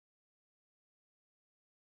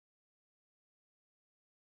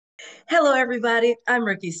Hello, everybody. I'm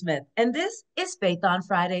Rikki Smith, and this is Faith on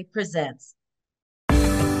Friday Presents.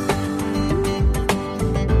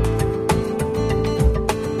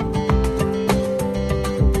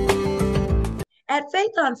 At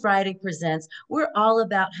Faith on Friday Presents, we're all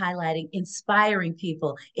about highlighting inspiring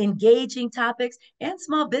people, engaging topics, and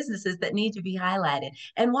small businesses that need to be highlighted.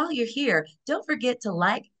 And while you're here, don't forget to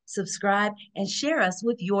like, subscribe, and share us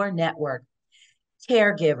with your network.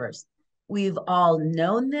 Caregivers. We've all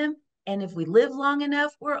known them, and if we live long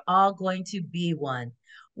enough, we're all going to be one.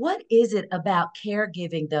 What is it about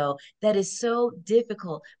caregiving, though, that is so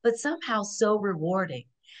difficult, but somehow so rewarding?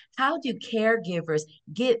 How do caregivers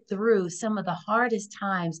get through some of the hardest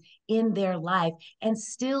times in their life and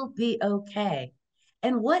still be okay?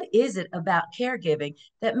 And what is it about caregiving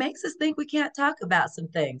that makes us think we can't talk about some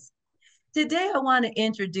things? Today, I want to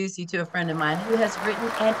introduce you to a friend of mine who has written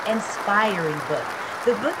an inspiring book.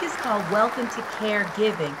 The book is called Welcome to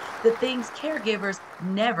Caregiving, the things caregivers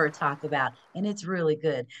never talk about, and it's really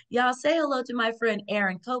good. Y'all say hello to my friend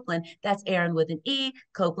Erin Copelan. That's Erin with an E,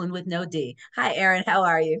 Copeland with no D. Hi, Erin. How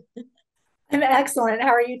are you? I'm excellent. How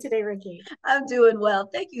are you today, Rikki? I'm doing well.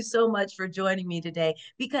 Thank you so much for joining me today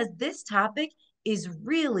because this topic is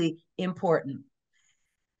really important.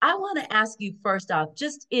 I want to ask you first off,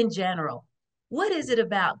 just in general, what is it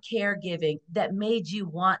about caregiving that made you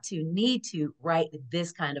want to need to write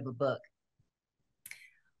this kind of a book?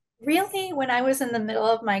 Really, when I was in the middle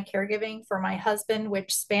of my caregiving for my husband,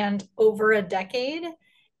 which spanned over a decade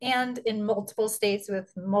and in multiple states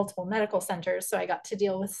with multiple medical centers, so I got to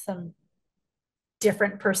deal with some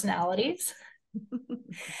different personalities.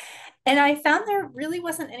 And I found there really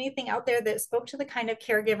wasn't anything out there that spoke to the kind of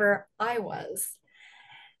caregiver I was.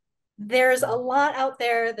 There's a lot out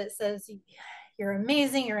there that says you're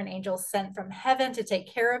amazing, you're an angel sent from heaven to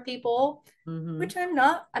take care of people, Hmm. which I'm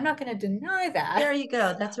not going to deny that. There you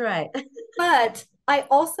go. That's right. But I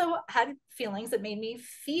also had feelings that made me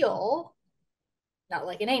feel not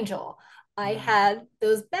like an angel. I Yeah, had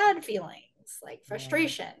those bad feelings like yeah.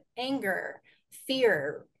 frustration, anger,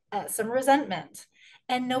 fear, some resentment.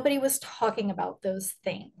 And nobody was talking about those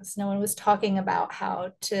things. No one was talking about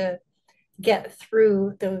how to get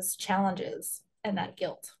through those challenges and that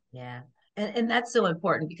guilt. Yeah. And that's so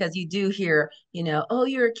important because you do hear, oh,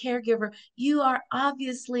 you're a caregiver. You are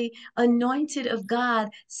obviously anointed of God,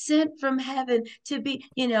 sent from heaven to be,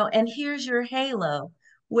 and here's your halo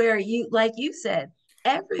where you, like you said,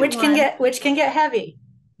 everyone. Which can get heavy.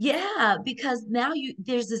 Yeah, because now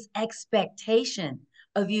there's this expectation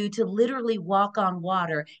of you to literally walk on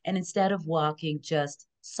water and instead of walking, just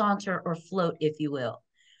saunter or float, if you will.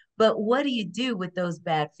 But what do you do with those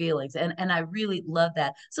bad feelings? And I really love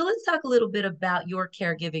that. So let's talk a little bit about your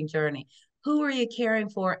caregiving journey. Who are you caring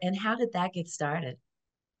for and how did that get started?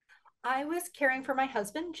 I was caring for my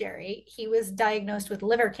husband, Jerry. He was diagnosed with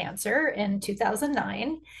liver cancer in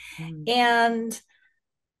 2009. Mm. And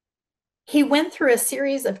he went through a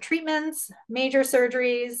series of treatments, major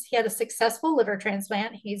surgeries. He had a successful liver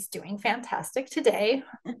transplant. He's doing fantastic today,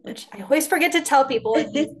 which I always forget to tell people,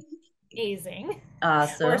 and he's amazing. We're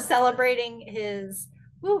Awesome. celebrating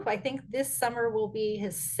I think this summer will be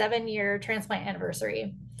his 7-year transplant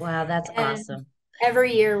anniversary. Wow, that's And awesome.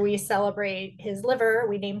 every year we celebrate his liver.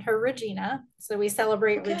 We named her Regina. So we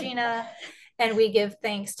celebrate Okay. Regina and we give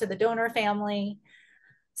thanks to the donor family.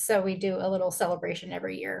 So we do a little celebration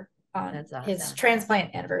every year on That's his awesome.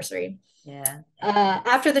 transplant anniversary. Yeah.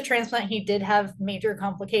 After the transplant, he did have major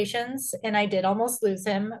complications, and I did almost lose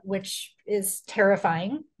him, which is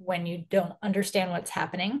terrifying when you don't understand what's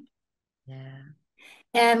happening. Yeah.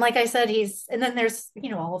 And like I said, and then there's,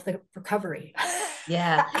 all of the recovery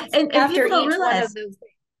Yeah. And after people don't each one of realize, those things.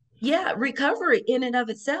 yeah, recovery in and of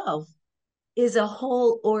itself is a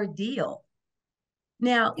whole ordeal.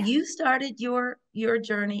 Now, Yeah, you started your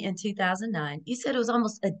journey in 2009. You said it was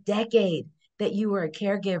almost a decade that you were a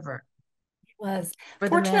caregiver it was. for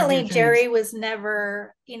the man of your Fortunately, dreams. Jerry was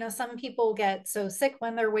never, some people get so sick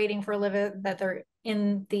when they're waiting for a liver that they're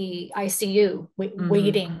in the ICU Mm-hmm.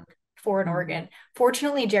 waiting for an Mm-hmm. organ.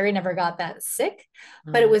 Fortunately, Jerry never got that sick,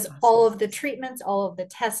 Oh, but it that's was all awesome. of the treatments, all of the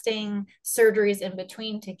testing, surgeries in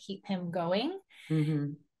between to keep him going.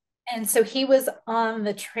 Mm-hmm. And so he was on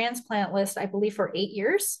the transplant list, I believe, for 8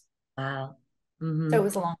 years. Wow. So Mm-hmm. it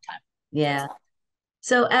was a long time. It was Yeah. a long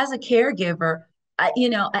So as a caregiver, I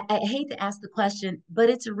hate to ask the question, but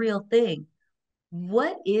it's a real thing.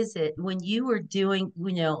 What is it when you were doing,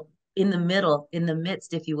 in the middle, in the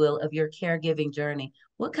midst, if you will, of your caregiving journey?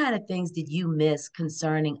 What kind of things did you miss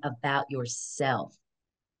concerning about yourself?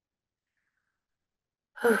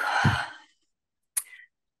 time.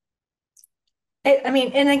 I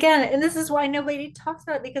mean, and again, and this is why nobody talks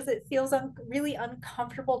about it because it feels really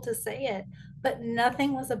uncomfortable to say it, but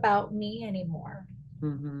nothing was about me anymore.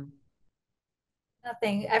 Hmm.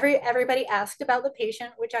 Nothing. Everybody asked about the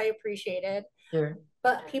patient, which I appreciated, Sure.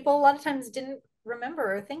 but people a lot of times didn't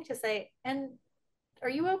remember or think to say, and are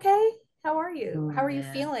you okay? How are you? How Mm, are you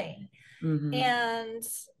yeah. feeling? Hmm. And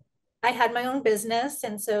I had my own business.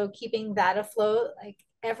 And so keeping that afloat, like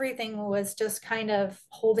everything was just kind of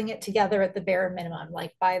holding it together at the bare minimum,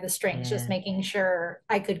 like by the strings, just Yeah. making sure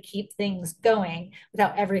I could keep things going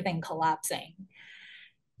without everything collapsing.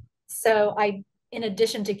 So in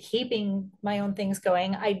addition to keeping my own things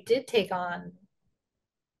going, I did take on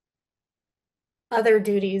other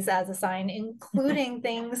duties as assigned, including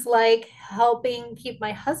things like helping keep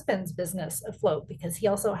my husband's business afloat because he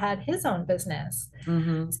also had his own business.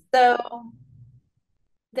 Hmm. So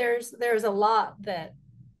there's a lot that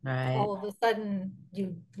Right. all of a sudden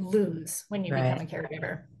you lose when you become Right. a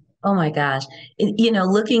caregiver. Oh my gosh.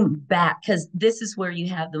 Looking back, because this is where you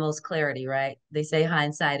have the most clarity, right? They say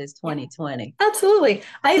hindsight is Yeah, 2020. absolutely.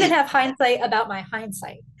 I even have hindsight about my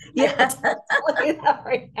hindsight. I will Yeah. tell you that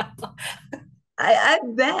right now. I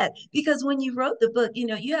bet because when you wrote the book,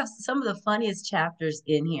 you have some of the funniest chapters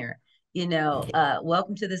in here.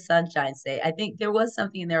 Welcome to the Sunshine State. I think there was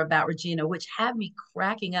something in there about Regina, which had me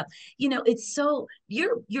cracking up. It's so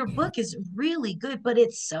your book is really good, but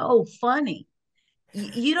it's so funny.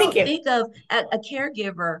 You Thank don't you. think of a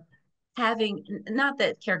caregiver having, not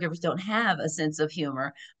that caregivers don't have a sense of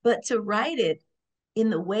humor, but to write it in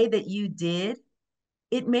the way that you did,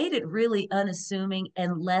 it made it really unassuming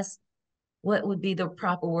and less, what would be the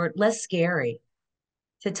proper word, less scary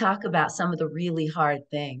to talk about some of the really hard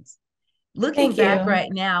things. Looking Thank back you. right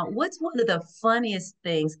now, what's one of the funniest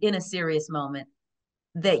things in a serious moment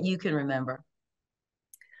that you can remember?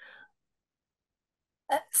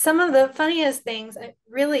 Some of the funniest things it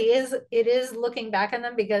is looking back on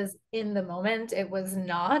them because in the moment it was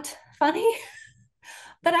not funny,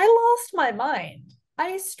 but I lost my mind.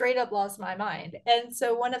 I straight up lost my mind. And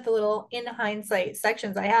so one of the little in hindsight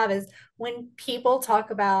sections I have is when people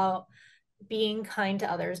talk about being kind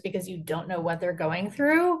to others because you don't know what they're going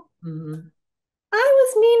through. Hmm. I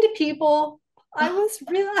was mean to people. I was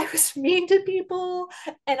mean to people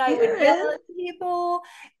and I would yell Erin. at people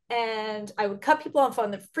and I would cut people off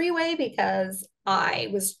on the freeway because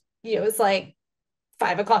it was like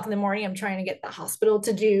 5 o'clock in the morning. I'm trying to get the hospital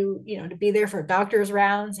to to be there for doctor's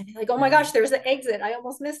rounds and be like, oh my gosh, Right. there's the exit. I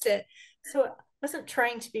almost missed it. So I wasn't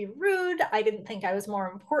trying to be rude. I didn't think I was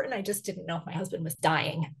more important. I just didn't know if my husband was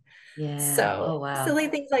dying. Yeah. Oh, So wow. silly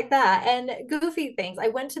things like that and goofy things. I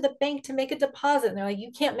went to the bank to make a deposit and they're like,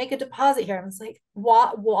 you can't make a deposit here. I was like,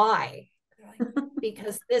 why? They're like,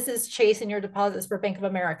 because this is chasing your deposits for Bank of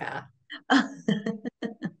America.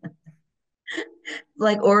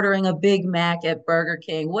 Like ordering a Big Mac at Burger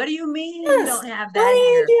King. What do you mean you Yes. don't have What that are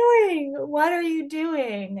you here? doing? What are you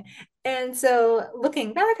doing? And so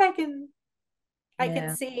looking back, I can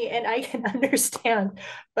Yeah. see and I can understand.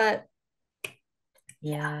 But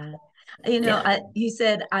Yeah. yeah. You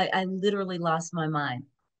said I literally lost my mind.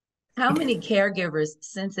 How many caregivers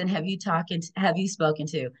since then have you spoken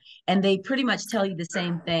to? And they pretty much tell you the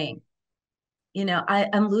same thing.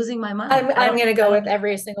 I'm losing my mind. I'm gonna I go don't, with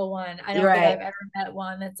every single one. I you're don't think right. I've ever met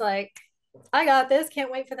one that's like, I got this, can't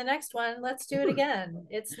wait for the next one. Let's do it again.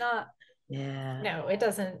 It's not, Yeah. no, it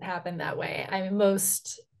doesn't happen that way. I mean,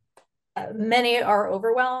 many are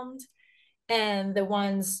overwhelmed, and the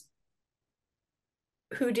ones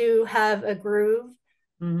who do have a groove,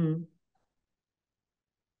 Hmm.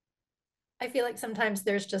 I feel like sometimes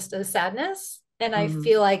there's just a sadness. And I Hmm.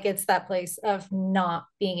 feel like it's that place of not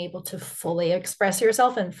being able to fully express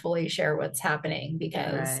yourself and fully share what's happening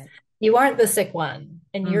because Right. you aren't the sick one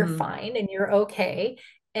and you're Hmm. fine and you're okay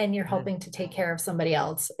and you're Yeah. helping to take care of somebody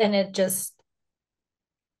else. And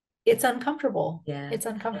it's uncomfortable. Yeah. It's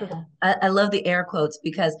uncomfortable. I love the air quotes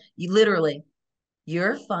because you literally,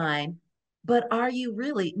 you're fine, but are you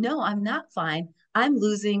really? No, I'm not fine. I'm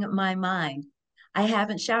losing my mind. I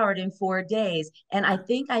haven't showered in 4 days, and I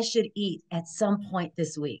think I should eat at some point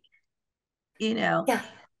this week. You know, Yeah.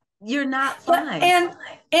 you're not Yeah. fine.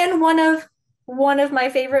 And one of my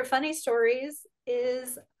favorite funny stories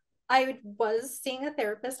is I was seeing a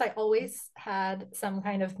therapist. I always had some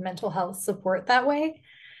kind of mental health support that way.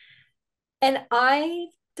 And I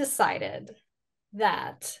decided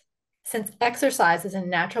that since exercise is a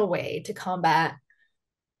natural way to combat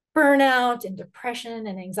burnout and depression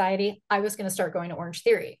and anxiety, I was going to start going to Orange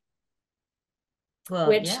Theory, Well,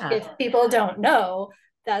 which, yeah. if people don't know,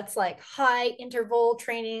 that's like high interval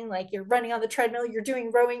training, like you're running on the treadmill, you're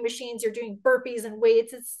doing rowing machines, you're doing burpees and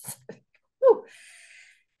weights. It's Whew.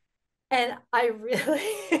 And I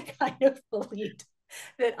really kind of believed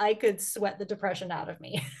that I could sweat the depression out of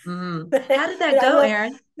me. How did that that I go, would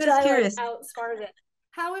Erin? that Just I like curious. outsmarted it.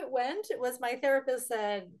 How it went was my therapist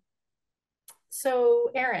said, "So,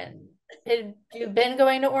 Erin, have you been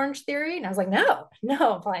going to Orange Theory?" And I was like, "No,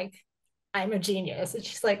 no." I'm like, I'm a genius. And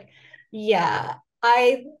she's like, "Yeah,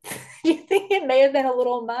 I do you think it may have been a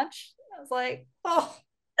little much?" I was like, "Oh,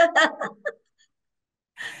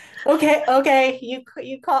 okay, okay,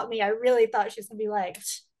 you caught me." I really thought she was gonna be like,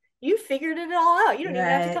 "You figured it all out. You don't even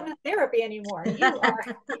have to Right. come to therapy anymore.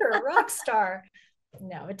 You're a rock star."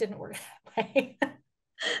 No, it didn't work that way.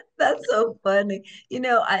 That's so funny.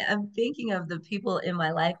 I'm thinking of the people in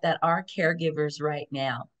my life that are caregivers right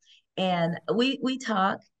now. And we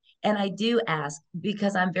talk, and I do ask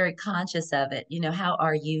because I'm very conscious of it, how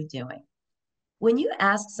are you doing? When you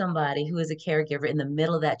ask somebody who is a caregiver in the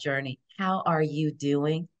middle of that journey, how are you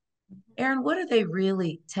doing? Erin, what are they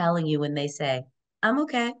really telling you when they say, I'm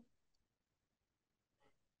okay?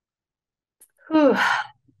 Whew.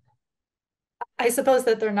 I suppose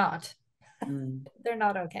that they're not. Mm, They're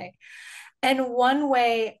not okay. And one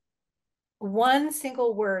way, one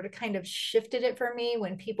single word kind of shifted it for me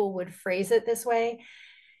when people would phrase it this way.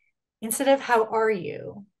 Instead of how are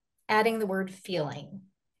you, adding the word feeling.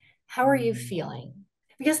 How are you mm, feeling?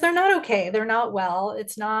 Because they're not okay. They're not well.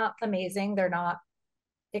 It's not amazing. They're not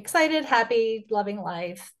excited, happy, loving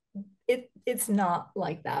life. It's not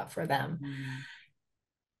like that for them. mm,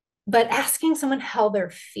 But asking someone how they're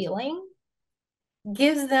feeling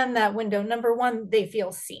gives them that window. Number one, they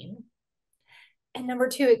feel seen. And number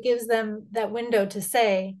two, it gives them that window to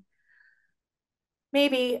say,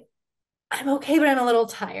 maybe I'm okay, but I'm a little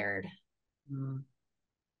tired. mm,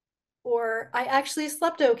 Or I actually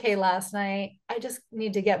slept okay last night. I just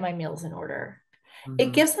need to get my meals in order. It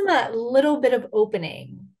mhm. gives them that little bit of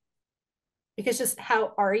opening because just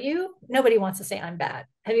how are you? Nobody wants to say I'm bad.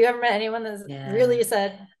 Have you ever met anyone that's Yeah. really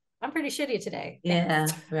said, I'm pretty shitty today?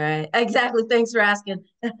 Thanks. Yeah, right. Exactly. Thanks for asking.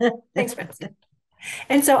 Thanks for asking.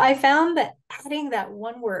 And so I found that adding that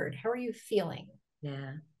one word, how are you feeling,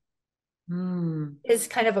 Yeah. Hmm. is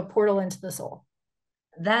kind of a portal into the soul.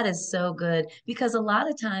 That is so good because a lot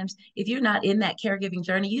of times, if you're not in that caregiving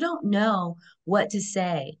journey, you don't know what to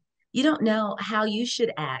say. You don't know how you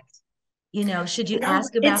should act. Should you No,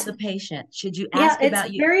 ask about it's the patient? Should you yeah, ask it's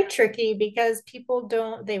about you? very tricky because people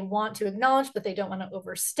don't, they want to acknowledge, but they don't want to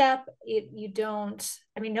overstep. You don't,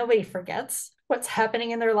 I mean, nobody forgets what's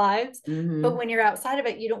happening in their lives. But Hmm. when you're outside of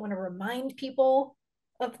it, you don't want to remind people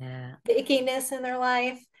of Yeah. the ickiness in their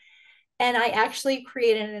life. And I actually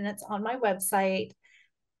created, and it's on my website,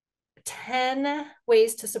 10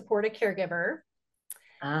 ways to support a caregiver.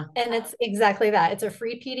 Ah, And it's exactly that. It's a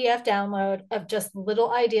free PDF download of just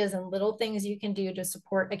little ideas and little things you can do to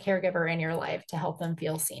support a caregiver in your life to help them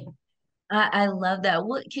feel seen. I love that.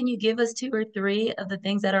 What can you give us two or three of the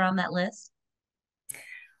things that are on that list?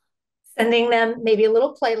 Sending them maybe a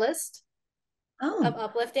little playlist of Oh,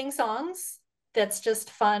 uplifting songs that's just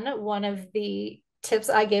fun. One of the tips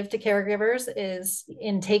I give to caregivers is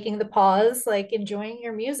in taking the pause, like enjoying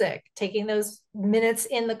your music, taking those minutes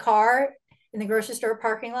in the car, in the grocery store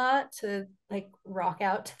parking lot to like rock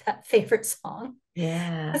out to that favorite song.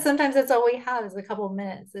 yeah. Sometimes that's all we have is a couple of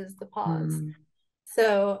minutes, is the pause. Hmm.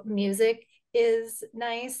 So music is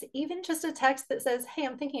nice. Even just a text that says, "Hey,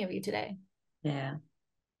 I'm thinking of you today." Yeah.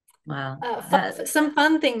 Wow. That. Some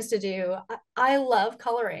fun things to do. I love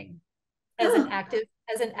coloring as an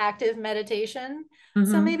Oh. active meditation. So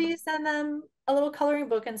Hmm. maybe send them a little coloring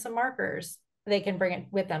book and some markers. They can bring it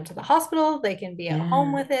with them to the hospital. They can be at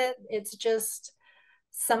home Yeah. with it. It's just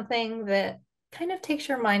something that kind of takes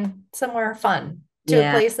your mind somewhere fun, to a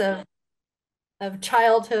Yeah. place of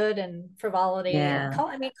childhood and frivolity and Yeah. color.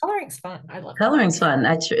 I mean, coloring's fun. I love Coloring's coloring.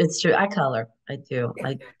 fun. It's true. I color. I do.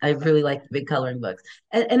 I really like the big coloring books.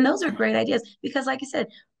 And those are great ideas because like I said,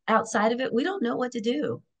 outside of it, we don't know what to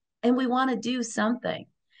do. And we want to do something.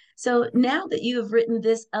 So now that you have written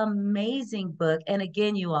this amazing book, and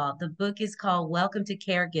again, you all, the book is called Welcome to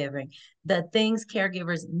Caregiving, the things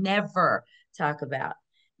caregivers never talk about.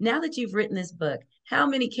 Now that you've written this book, how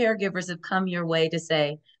many caregivers have come your way to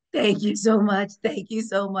say, thank you so much. Thank you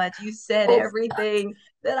so much. You said Oh, everything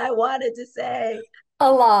that I wanted to say.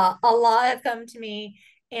 a lot have come to me,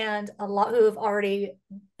 and a lot who have already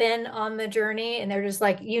been on the journey, and they're just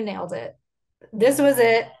like, you nailed it. This was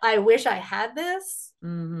Yeah. it. I wish I had this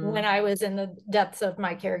when Mm-hmm. I was in the depths of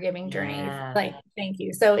my caregiving journey. Yeah. Like, thank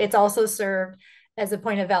you. So it's also served as a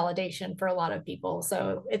point of validation for a lot of people.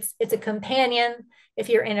 So it's a companion. If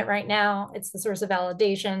you're in it right now, it's the source of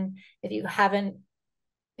validation. If you haven't,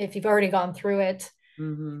 if you've already gone through it,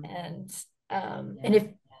 Mm-hmm. And Yeah.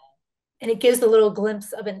 and it gives a little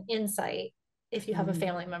glimpse of an insight if you have a Mm-hmm.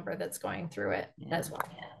 family member that's going through it Yeah. as well.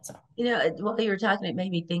 So While you were talking, it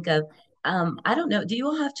made me think of, I don't know, do you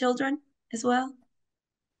all have children as well?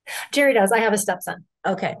 Jerry does. I have a stepson.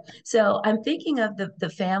 Okay. So I'm thinking of the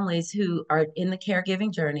families who are in the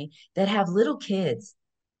caregiving journey that have little kids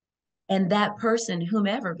and that person,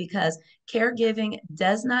 whomever, because caregiving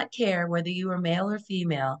does not care whether you are male or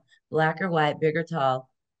female, black or white, big or tall,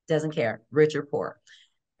 doesn't care, rich or poor.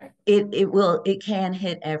 It can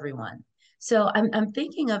hit everyone. So I'm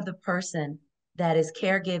thinking of the person that is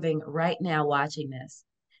caregiving right now watching this,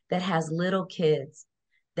 that has little kids,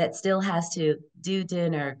 that still has to do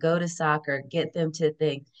dinner, go to soccer, get them to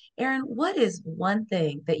things. Erin, what is one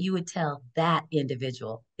thing that you would tell that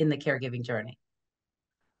individual in the caregiving journey?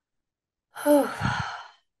 I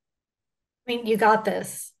mean, you got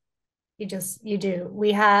this. You do.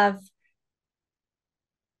 We have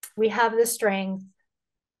the strength.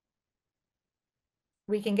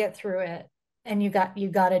 We can get through it. And you got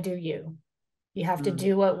to do you. You have to Mm,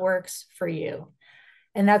 do what works for you.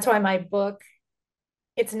 And that's why my book,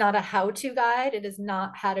 it's not a how-to guide. It is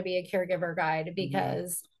not how to be a caregiver guide, mm-hmm.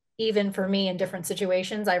 because even for me in different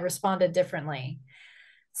situations, I responded differently.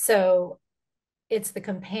 So it's the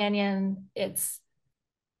companion, it's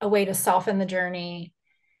a way to soften the journey.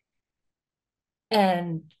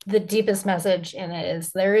 And the deepest message in it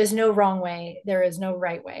is there is no wrong way, there is no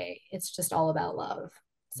right way. It's just all about love.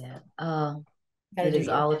 So Yeah. Oh, got to it do is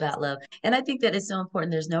you. all about love. And I think that it's so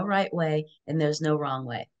important. There's no right way and there's no wrong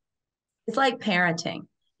way. It's like parenting.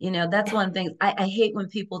 That's one thing I hate when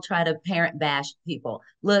people try to parent bash people.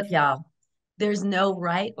 Look, y'all, there's no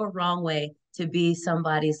right or wrong way to be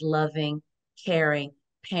somebody's loving, caring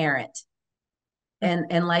parent.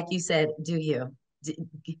 And like you said, do you?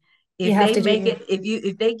 You If have they to do make you. it,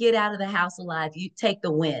 if they get out of the house alive, you take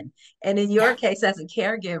the win. And in your Yeah. case, as a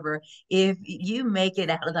caregiver, if you make it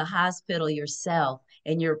out of the hospital yourself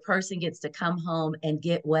and your person gets to come home and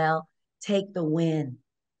get well, take the win.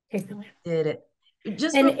 Take the win. Did it.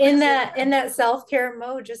 Just And real quick. in that self-care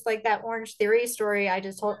mode, just like that Orange Theory story I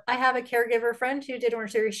just told, I have a caregiver friend who did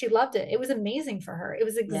Orange Theory. She loved it. It was amazing for her. It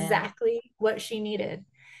was Yeah, exactly what she needed.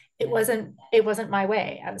 it yeah. wasn't it wasn't my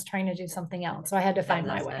way. I was trying to do something else, so I had to find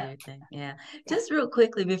my That's not way. your thing. Yeah. Yeah. Just real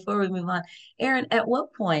quickly before we move on, Erin, at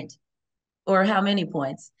what point or how many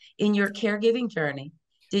points in your caregiving journey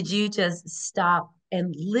did you just stop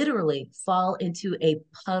and literally fall into a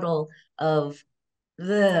puddle of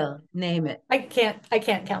the name it? I can't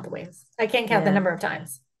count the ways. I can't count the Yeah. number of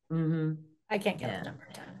times. Mm-hmm. I can't count the Yeah. number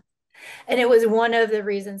of times. And it was one of the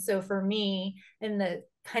reasons. So for me, and the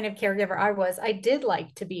kind of caregiver I was, I did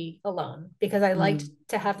like to be alone because I liked Mm,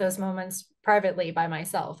 to have those moments privately by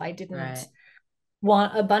myself. I didn't right.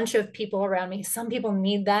 want a bunch of people around me. Some people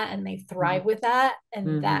need that and they thrive with that.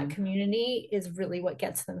 And that Mm-hmm. community is really what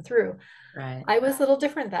gets them through. Right. I was a little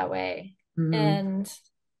different that way. Mm-hmm. And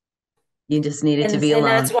You just needed to be and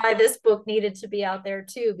that's alone. why this book needed to be out there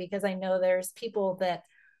too, because I know there's people that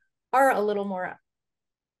are a little more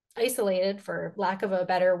isolated, for lack of a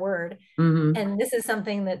better word, Mm-hmm. and this is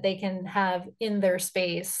something that they can have in their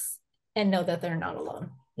space and know that they're not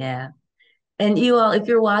alone. Yeah. And you all, if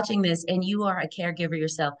you're watching this and you are a caregiver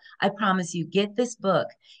yourself, I promise you, get this book.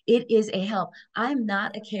 It is a help. I'm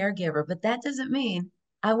not a caregiver, but that doesn't mean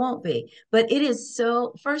I won't be. But it is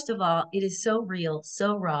so, first of all, it is so real,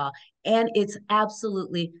 so raw, and it's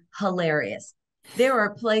absolutely hilarious. There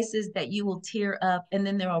are places that you will tear up, and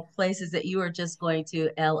then there are places that you are just going to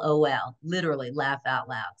LOL, literally laugh out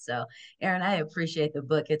loud. So, Erin, I appreciate the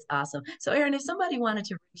book. It's awesome. So, Erin, if somebody wanted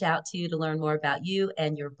to reach out to you to learn more about you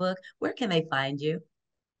and your book, where can they find you?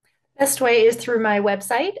 Best way is through my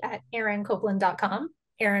website at erincopeland.com.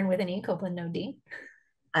 Erin with an E, Copeland, no D.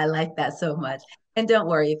 I like that so much. And don't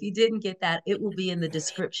worry, if you didn't get that, it will be in the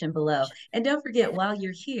description below. And don't forget, while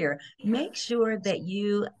you're here, make sure that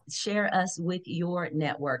you share us with your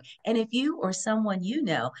network. And if you or someone you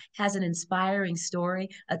know has an inspiring story,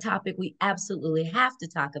 a topic we absolutely have to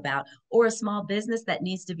talk about, or a small business that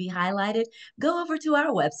needs to be highlighted, go over to our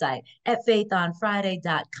website at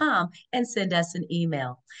faithonfriday.com and send us an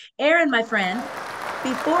email. Erin, my friend,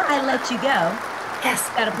 before I let you go, Yes.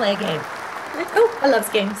 got to play a game. Oh, I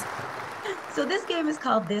love games. So this game is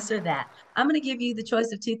called This or That. I'm going to give you the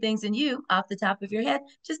choice of two things, and you, off the top of your head,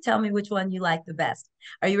 just tell me which one you like the best.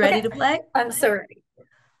 Are you ready Okay. to play? I'm so ready.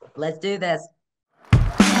 Let's do this.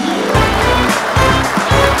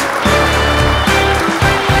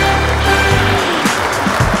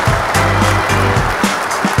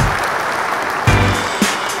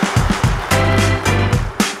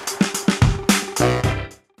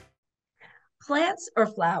 Plants or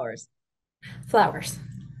flowers? Flowers.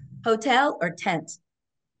 Hotel or tent?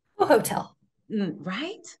 Oh, hotel.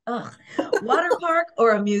 Right? Ugh. Water park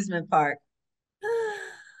or amusement park?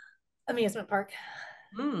 Amusement park.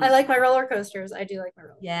 I Mm, like my roller coasters. I do like my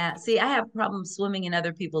roller yeah. coasters. See, I have problems swimming in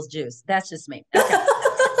other people's juice. That's just me.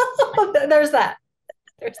 Okay. There's that.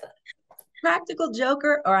 There's Practical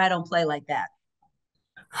joker or I don't play like that.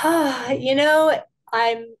 that. You know,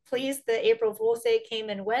 I'm pleased that April Fool's Day came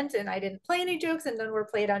and went, and I didn't play any jokes, and none were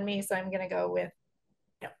played on me. So I'm gonna go with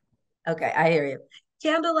no. Okay, I hear you.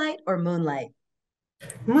 Candlelight or moonlight?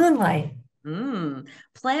 Moonlight. Mm.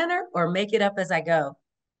 Planner or make it up as I go?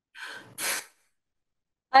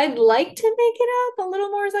 I'd like to make it up a little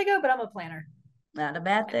more as I go, but I'm a planner. Not a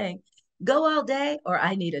bad thing. Go all day or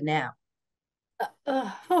I need a nap.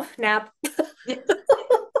 Nap.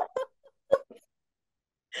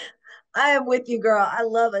 I am with you, girl. I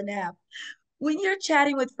love a nap. When you're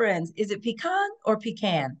chatting with friends, is it pecan or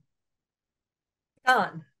pecan?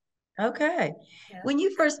 On. Okay. Yeah. When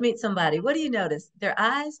you first meet somebody, what do you notice? Their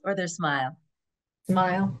eyes or their smile?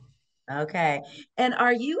 Smile. Okay. And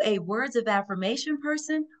are you a words of affirmation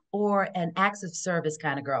person or an acts of service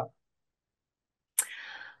kind of girl?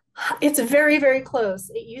 It's very, very close.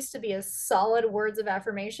 It used to be a solid words of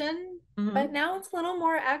affirmation, but Hmm. now it's a little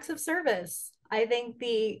more acts of service. I think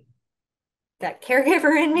the that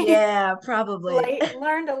caregiver in me Yeah, probably.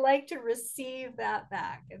 learn to like to receive that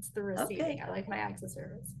back. It's the receiving. Okay. I like my acts of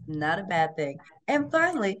service. Not a bad thing. And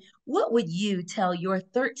finally, what would you tell your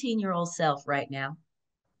 13-year-old self right now?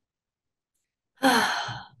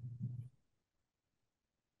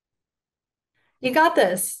 You got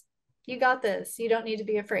this. You got this. You don't need to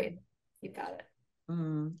be afraid. You got it.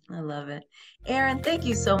 I love it. Erin, thank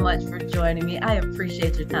you so much for joining me. I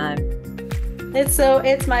appreciate your time.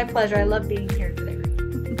 It's my pleasure. I love being here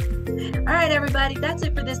today. All right, everybody, that's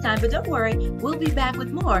it for this time. But don't worry, we'll be back with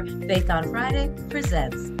more Faith on Friday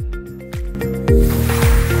Presents.